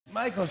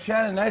Michael,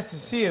 Shannon, nice to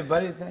see you,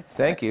 buddy.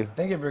 Thank you.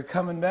 Thank you for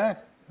coming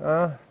back.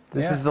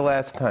 This is the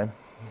last time.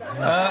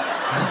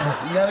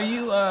 No,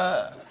 you,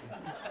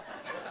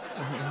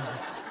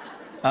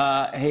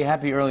 hey,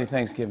 happy early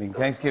Thanksgiving.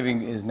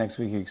 Thanksgiving is next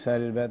week. Are you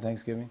excited about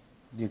Thanksgiving?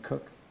 Do you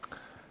cook?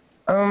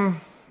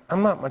 I'm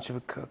not much of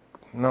a cook,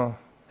 no.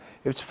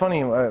 It's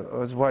funny, I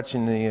was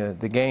watching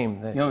the game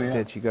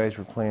that you guys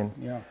were playing.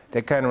 Yeah.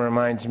 That kind of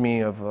reminds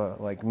me of,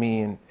 like,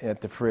 me at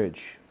the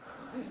fridge.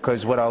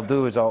 Because what I'll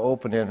do is I'll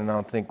open it and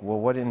I'll think, well,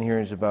 what in here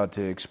is about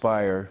to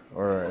expire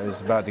or is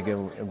about to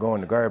go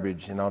in the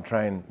garbage, and I'll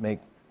try and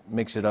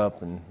mix it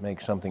up and make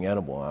something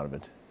edible out of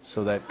it.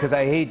 So that, because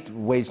I hate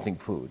wasting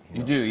food.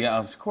 You do, yeah,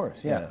 of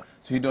course, yeah.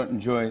 So you don't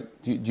enjoy,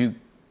 do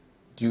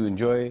you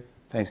enjoy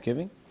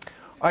Thanksgiving?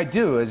 I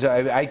do.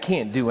 I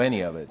can't do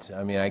any of it.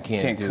 I mean, I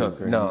can't cook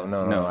or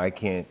no, I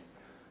can't.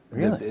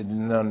 Really?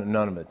 None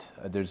of it.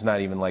 There's not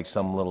even like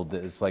some little,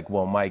 it's like,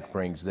 well, Mike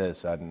brings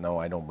this. I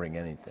don't bring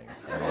anything.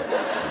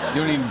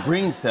 You don't even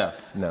bring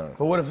stuff? No.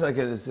 But what if like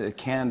it's a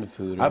canned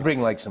food? I'll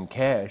bring like some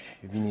cash,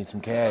 if you need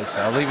some cash.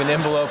 I'll leave an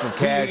envelope of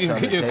cash on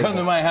the table. You come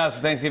to my house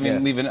for Thanksgiving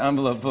and leave an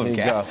envelope full of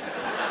cash.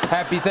 Go.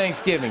 Happy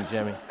Thanksgiving,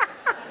 Jimmy.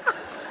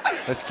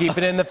 Let's keep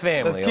it in the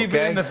family, Let's keep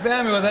it in the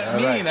family. What does that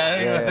mean? I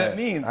don't even know what that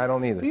means. I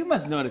don't either. Well, you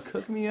must know how to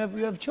cook. I mean, you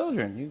have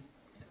children.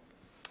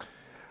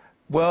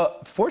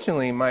 Well,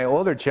 fortunately, my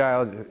older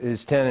child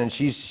is 10, and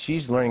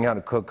she's learning how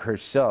to cook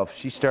herself.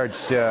 She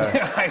starts...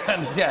 I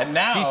understand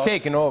now. She's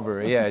taken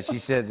over, yeah. She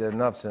said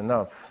enough's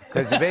enough.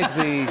 Because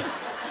basically,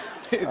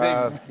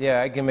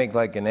 I can make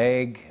like an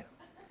egg.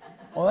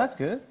 Oh, that's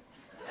good.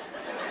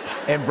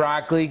 And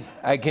broccoli.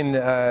 I can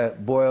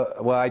boil...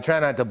 Well, I try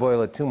not to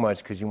boil it too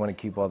much because you want to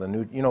keep all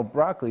the... You know,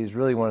 broccoli is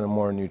really one of the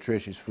more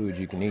nutritious foods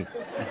you can eat.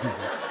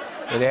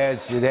 It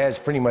has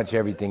pretty much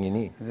everything you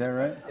need. Is that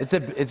right?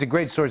 It's a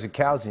great source of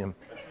calcium.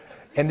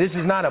 And this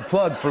is not a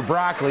plug for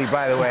broccoli,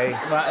 by the way.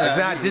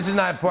 This is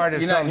not part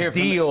of some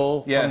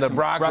deal from the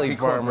Broccoli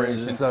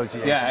Farmers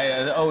Association.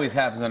 Yeah, it always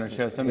happens on our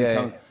show. Somebody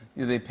comes,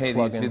 they pay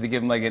these, they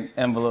give them like an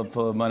envelope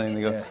full of money, and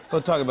they go, "Go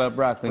talk about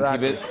broccoli.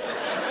 And keep it,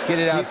 get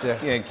it out there.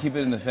 Yeah, keep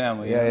it in the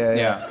family."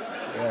 Yeah.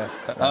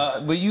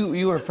 But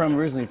you are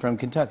originally from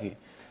Kentucky.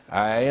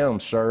 I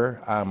am,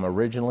 sir. I'm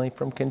originally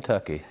from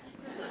Kentucky.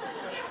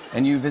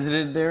 And you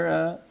visited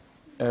there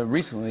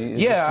recently?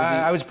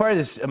 Yeah, I was part of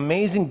this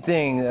amazing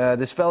thing.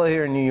 This fellow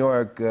here in New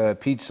York,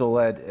 Pete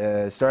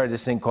Sollett, started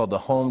this thing called the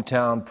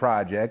Hometown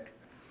Project.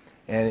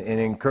 And it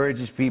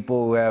encourages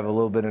people who have a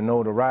little bit of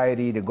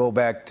notoriety to go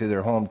back to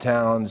their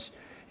hometowns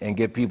and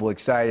get people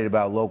excited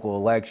about local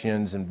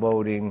elections and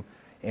voting.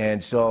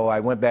 And so I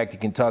went back to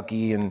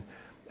Kentucky and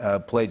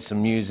played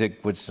some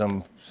music with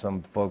some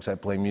folks I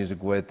play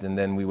music with, and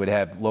then we would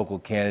have local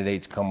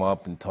candidates come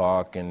up and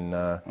talk. And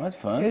that's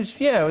fun. It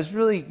was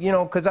really,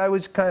 because I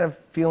was kind of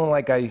feeling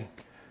like I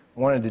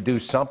wanted to do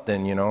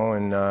something,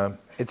 and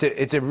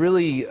it's a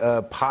really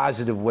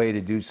positive way to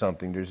do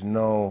something. There's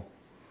no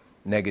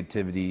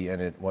negativity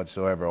in it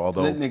whatsoever,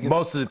 although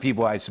most of the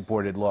people I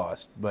supported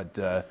lost, but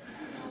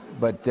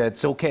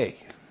it's okay.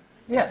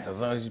 Yeah,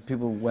 as long as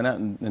people went out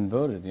and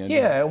voted.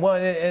 Yeah, well,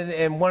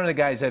 and one of the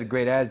guys had a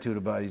great attitude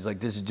about it. He's like,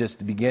 this is just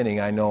the beginning.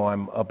 I know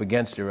I'm up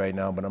against it right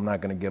now, but I'm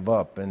not going to give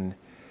up. And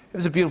it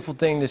was a beautiful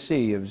thing to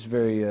see. It was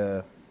very,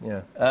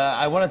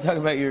 I want to talk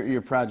about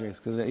your projects,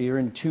 because you're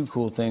in two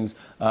cool things.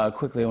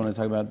 Quickly, I want to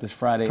talk about this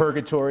Friday.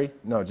 Purgatory?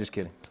 No, just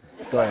kidding.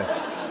 Go ahead.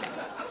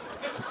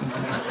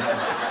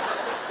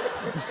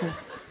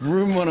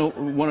 Room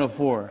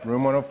 104.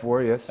 Room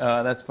 104, yes.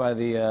 That's by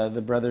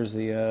the brothers,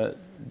 the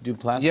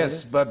Duplass.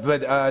 Yes, but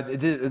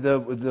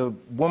the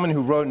woman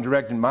who wrote and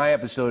directed my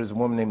episode is a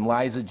woman named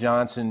Liza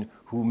Johnson,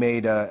 who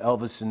made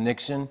Elvis and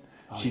Nixon.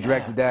 She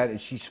directed that, and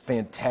she's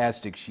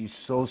fantastic. She's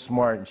so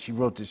smart, and she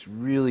wrote this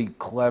really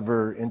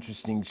clever,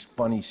 interesting,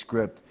 funny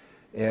script.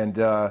 And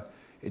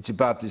it's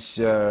about this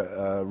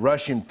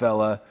Russian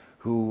fella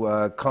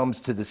who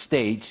comes to the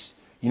States.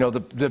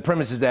 The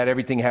premise is that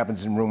everything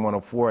happens in room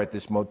 104 at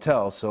this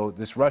motel. So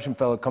this Russian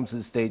fellow comes to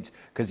the States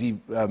because he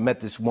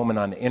met this woman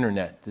on the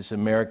internet, this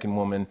American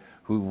woman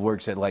who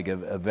works at like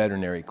a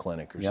veterinary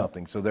clinic or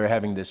something. So they're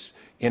having this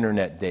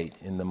internet date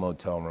in the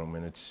motel room,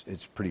 and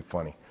it's pretty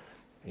funny.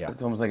 Yeah.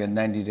 It's almost like a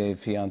 90-day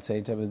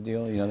fiancé type of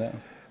deal. You know that?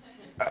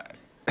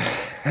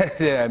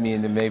 Yeah, I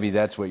mean, maybe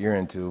that's what you're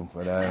into,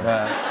 but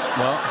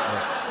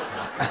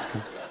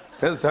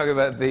let's talk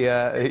about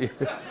the.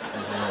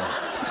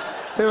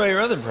 Tell me about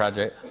your other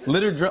project,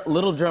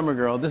 Little Drummer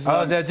Girl. This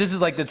is this is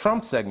like the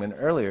Trump segment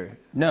earlier.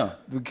 No,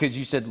 because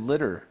you said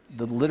litter,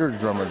 the Litter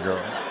Drummer Girl.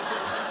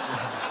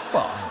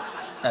 Well,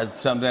 that's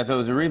something I thought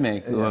was a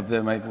remake of the.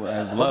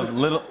 I love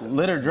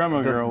Litter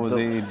Drummer Girl was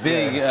a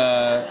big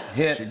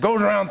hit. She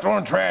goes around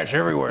throwing trash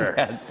everywhere.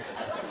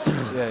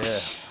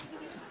 Let's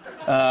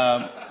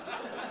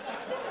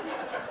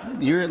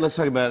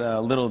talk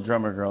about Little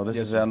Drummer Girl. This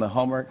is on the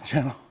Hallmark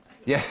Channel.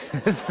 Yeah,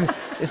 it's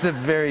a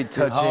very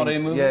touching holiday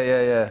movie.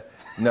 Yeah.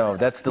 No,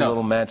 that's the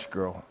Little Match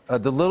Girl.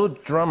 The Little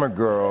Drummer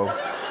Girl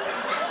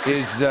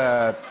is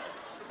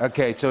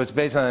Okay, so it's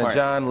based on a Right.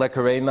 John le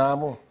Carré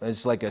novel.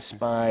 It's like a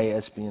spy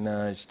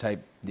espionage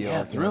type deal.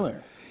 Yeah,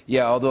 thriller.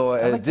 Yeah,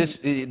 although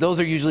those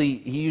are usually,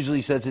 he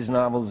usually sets his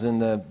novels in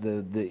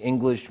the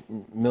English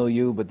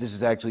milieu, but this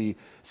is actually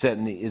set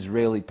in the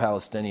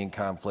Israeli-Palestinian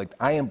conflict.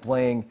 I am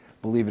playing,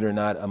 believe it or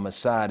not, a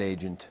Mossad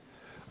agent.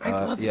 I'd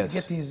love to yes.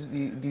 get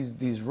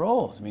these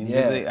roles. I mean,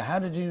 Yeah. how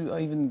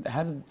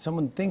did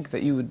someone think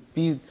that you would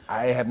be?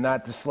 I have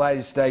not the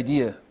slightest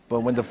idea,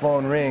 but when the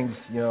phone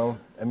rings, you know,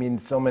 I mean,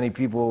 so many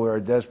people are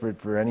desperate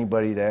for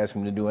anybody to ask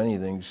them to do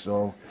anything,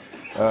 so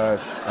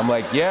I'm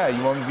like, yeah,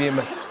 you want me to be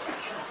in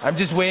I'm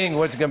just waiting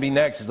what's going to be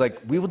next. It's like,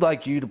 we would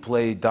like you to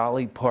play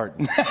Dolly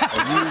Parton.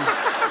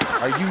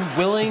 Are you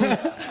willing?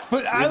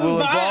 But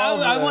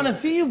I want to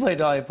see you play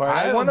Dolly Parton.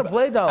 I want to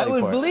play Dolly Parton.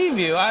 I would believe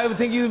you. I would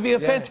think you would be a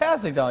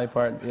fantastic Dolly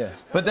Parton. Yeah.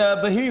 But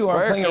here you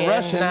are playing a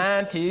Russian.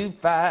 9 to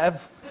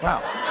 5.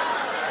 Wow.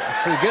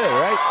 Pretty good,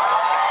 right?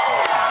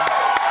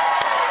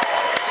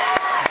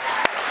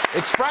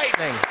 It's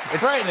frightening. It's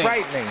frightening.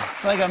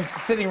 It's like I'm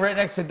sitting right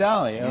next to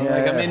Dolly. You know?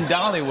 Like I'm in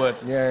Dollywood.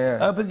 Yeah,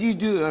 yeah. But you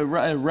do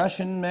a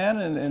Russian man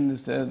and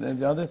this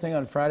the other thing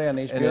on Friday on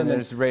HBO. And then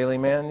there's Israeli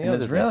man. And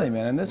Israeli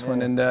man, and this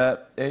one, and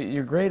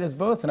you're great as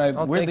both.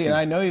 And weirdly, and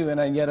I know you,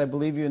 and yet I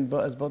believe you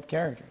as both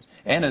characters,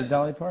 and as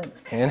Dolly Parton.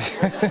 And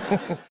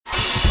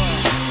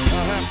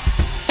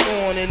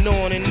on and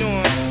on and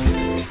on.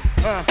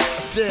 I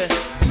said,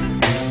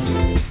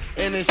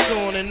 and it's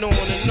on and on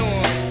and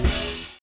on.